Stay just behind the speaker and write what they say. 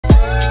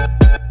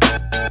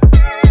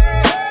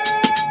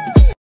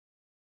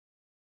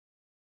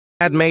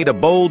had made a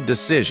bold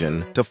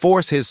decision to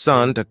force his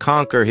son to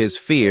conquer his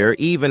fear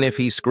even if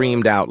he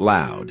screamed out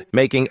loud,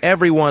 making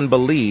everyone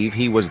believe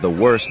he was the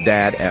worst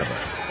dad ever.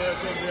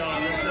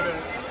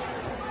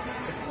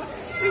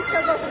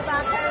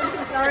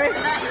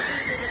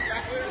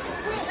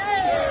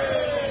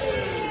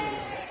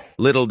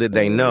 Little did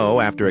they know,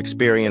 after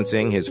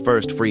experiencing his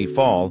first free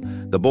fall,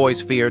 the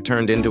boy's fear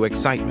turned into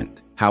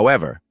excitement.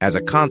 However, as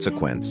a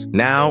consequence,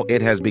 now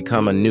it has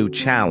become a new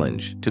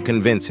challenge to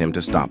convince him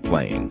to stop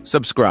playing.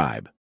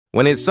 Subscribe.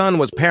 When his son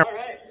was All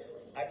right.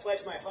 I pledge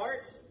my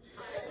heart.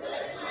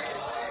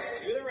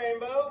 To the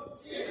rainbow.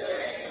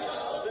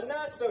 The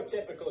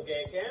not-so-typical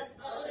gay camp.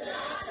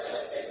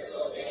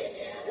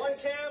 One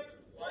camp.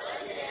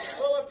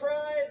 Full of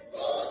pride.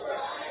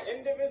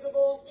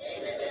 Indivisible.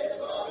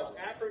 With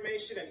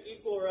affirmation and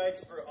equal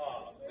rights for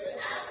all.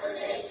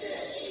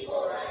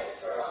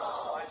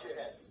 Watch your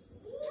heads.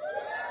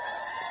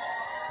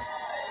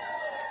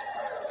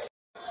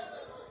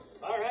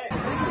 All right.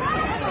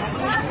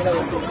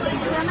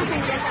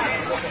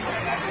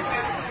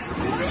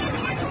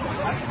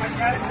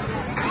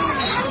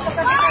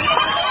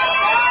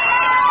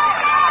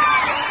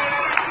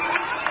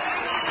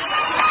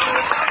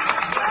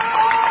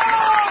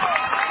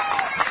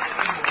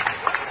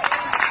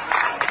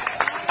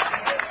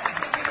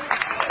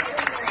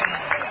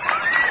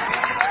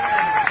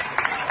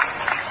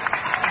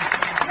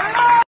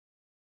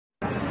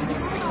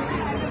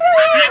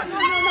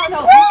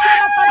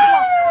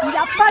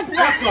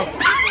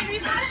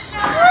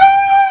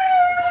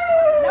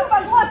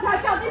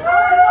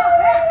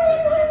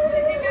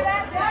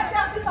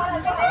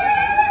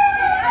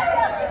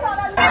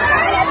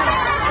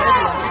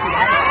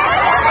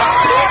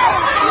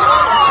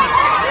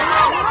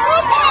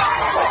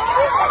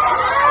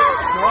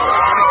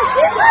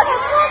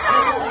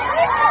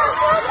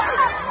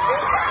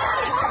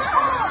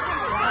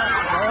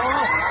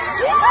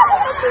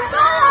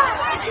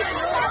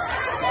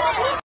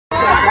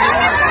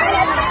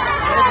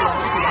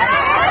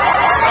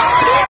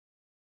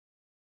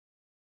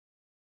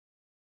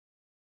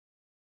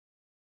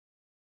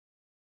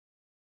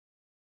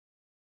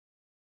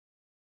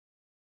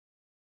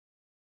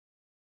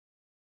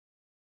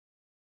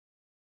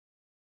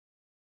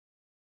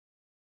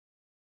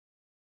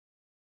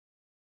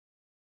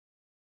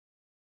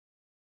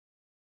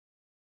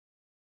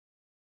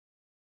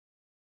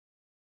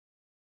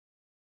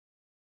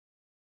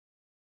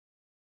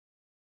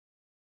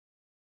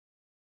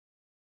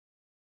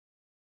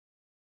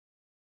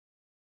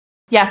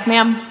 Yes,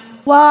 ma'am.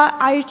 Well,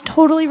 I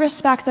totally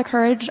respect the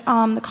courage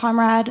the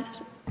comrade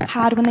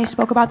had when they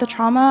spoke about the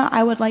trauma.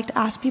 I would like to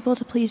ask people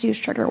to please use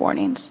trigger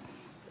warnings.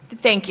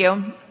 Thank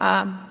you.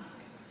 I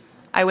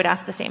would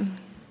ask the same.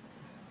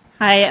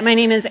 Hi, my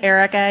name is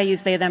Erica. I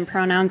use they, them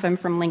pronouns. I'm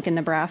from Lincoln,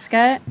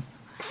 Nebraska.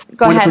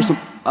 Go ahead.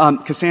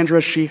 Cassandra,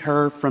 she,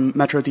 her from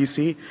Metro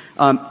DC.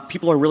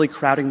 People are really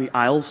crowding the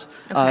aisles.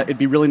 Okay. It'd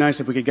be really nice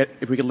if we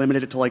could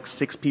limit it to like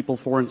 6 people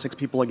for and 6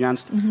 people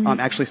against,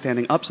 actually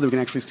standing up so that we can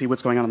actually see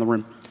what's going on in the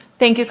room.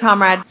 Thank you,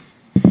 comrade.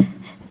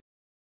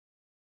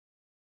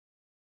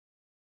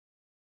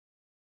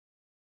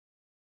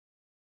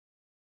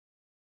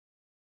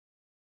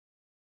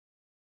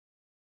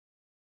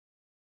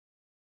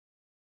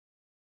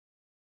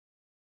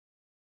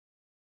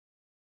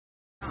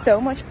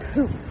 So much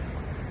poop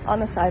on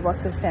the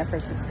sidewalks of San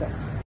Francisco.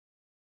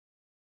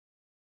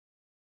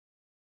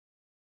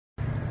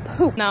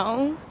 Poop.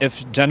 No.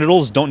 If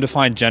genitals don't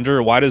define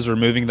gender, why does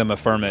removing them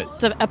affirm it?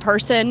 A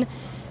person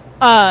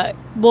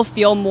will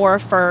feel more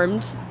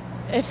affirmed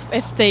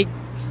if they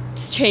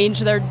change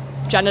their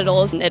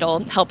genitals. It'll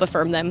help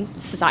affirm them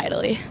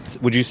societally.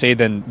 Would you say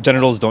then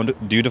genitals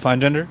do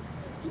define gender?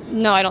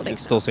 No, I don't think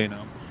so. Still say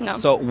no. No.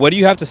 So what do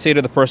you have to say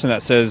to the person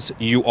that says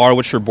you are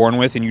what you're born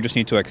with and you just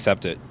need to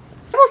accept it?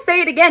 I will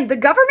say it again. The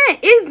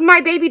government is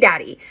my baby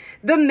daddy.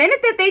 The minute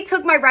that they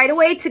took my right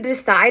away to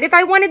decide if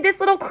I wanted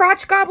this little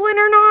crotch goblin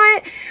or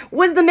not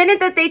was the minute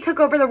that they took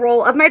over the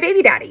role of my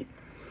baby daddy.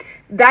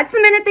 That's the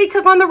minute they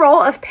took on the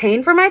role of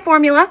paying for my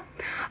formula,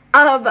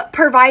 of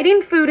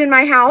providing food in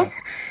my house,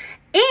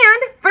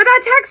 and for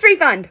that tax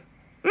refund.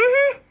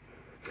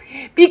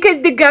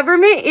 Because the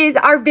government is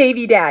our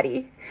baby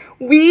daddy.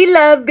 We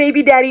love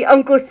baby daddy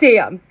Uncle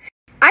Sam.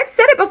 I've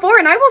said it before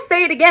and I will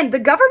say it again. The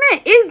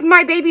government is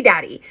my baby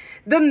daddy.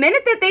 The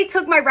minute that they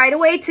took my right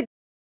away to...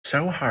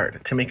 So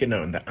hard to make it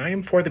known that I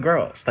am for the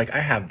girls. Like, I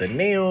have the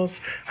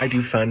nails, I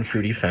do fun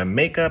fruity femme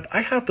makeup,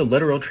 I have the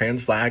literal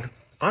trans flag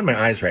on my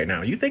eyes right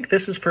now. You think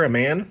this is for a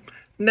man?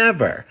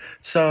 Never.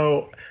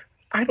 So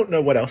I don't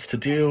know what else to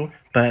do,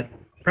 but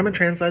I'm a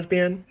trans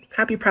lesbian.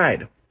 Happy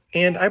Pride.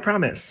 And I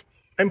promise,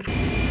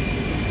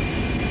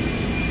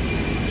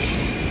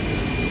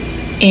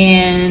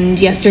 And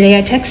yesterday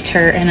I texted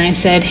her and I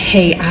said,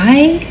 hey,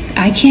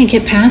 I can't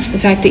get past the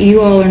fact that you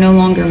all are no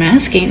longer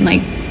masking.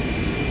 Like,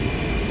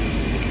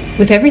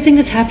 with everything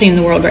that's happening in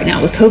the world right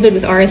now, with COVID,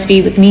 with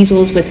RSV, with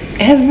measles, with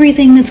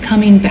everything that's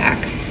coming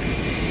back,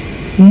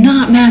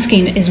 not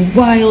masking is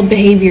wild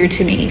behavior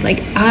to me. Like,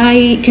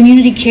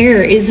 community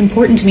care is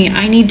important to me.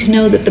 I need to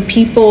know that the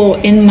people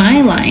in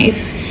my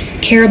life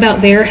care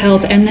about their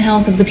health and the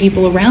health of the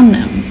people around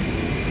them.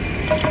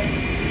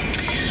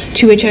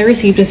 To which I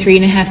received a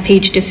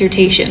 3.5-page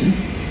dissertation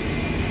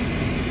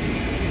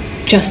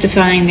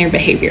justifying their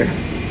behavior,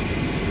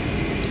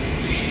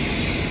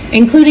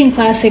 including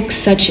classics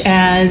such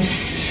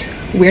as,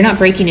 we're not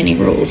breaking any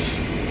rules.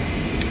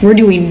 We're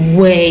doing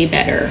way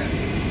better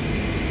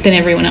than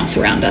everyone else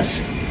around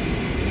us.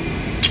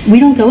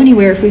 We don't go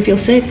anywhere if we feel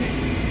sick.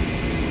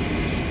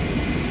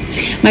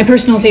 My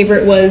personal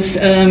favorite was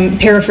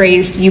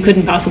paraphrased, you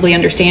couldn't possibly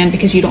understand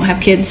because you don't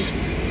have kids.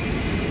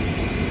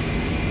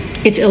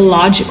 It's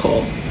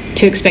illogical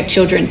to expect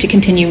children to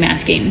continue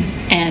masking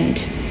and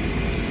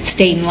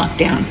stay in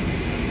lockdown.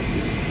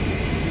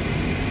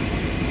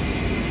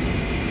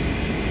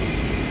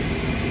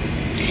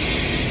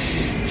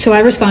 So I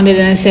responded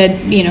and I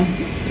said, you know,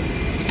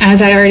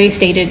 as I already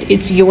stated,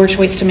 it's your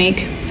choice to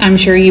make. I'm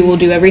sure you will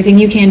do everything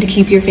you can to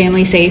keep your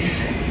family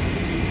safe.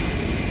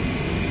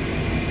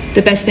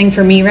 The best thing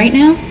for me right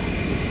now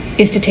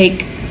is to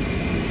take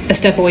a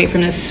step away from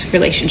this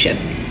relationship.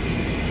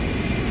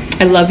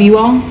 I love you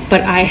all,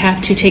 but I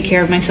have to take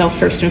care of myself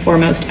first and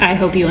foremost. I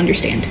hope you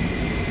understand.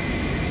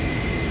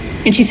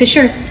 And she said,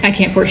 sure, I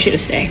can't force you to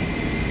stay.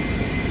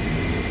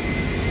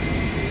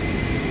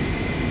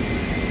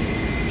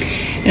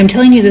 And I'm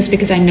telling you this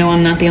because I know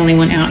I'm not the only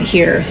one out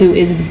here who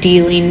is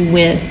dealing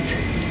with,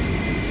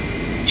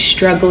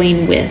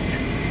 struggling with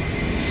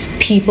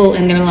people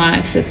in their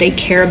lives that they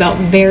care about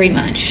very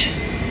much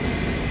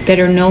that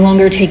are no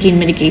longer taking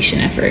mitigation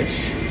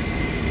efforts.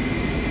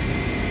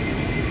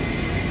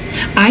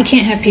 I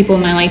can't have people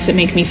in my life that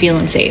make me feel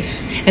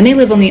unsafe, and they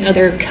live on the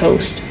other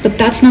coast, but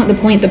that's not the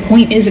point. The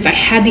point is, if I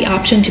had the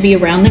option to be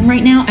around them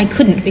right now, I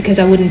couldn't because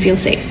I wouldn't feel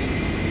safe.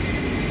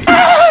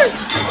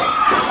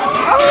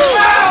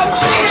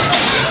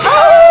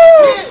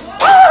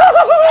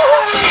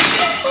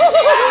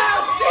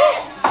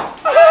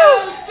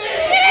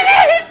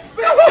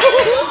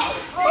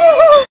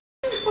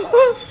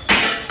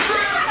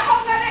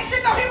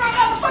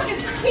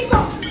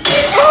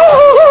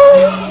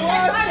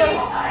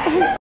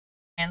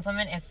 Trans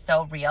woman is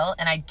so real,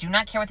 and I do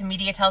not care what the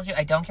media tells you.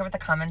 I don't care what the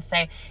comments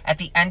say. At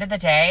the end of the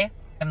day,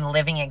 I'm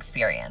living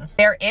experience.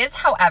 There is,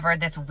 however,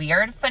 this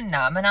weird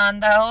phenomenon,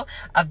 though,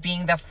 of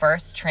being the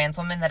first trans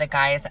woman that a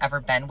guy has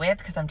ever been with,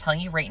 because I'm telling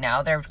you right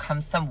now, there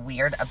comes some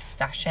weird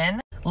obsession.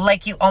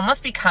 Like, you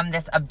almost become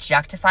this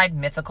objectified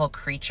mythical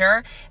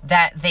creature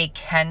that they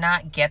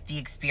cannot get the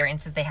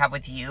experiences they have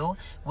with you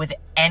with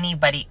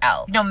anybody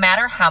else. No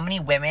matter how many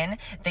women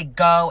they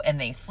go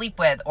and they sleep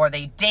with, or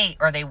they date,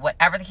 or they,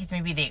 whatever the case may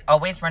be, they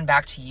always run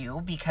back to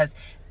you because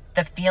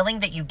the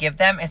feeling that you give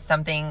them is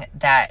something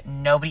that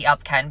nobody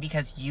else can,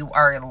 because you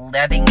are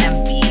letting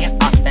them be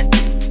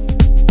authentic.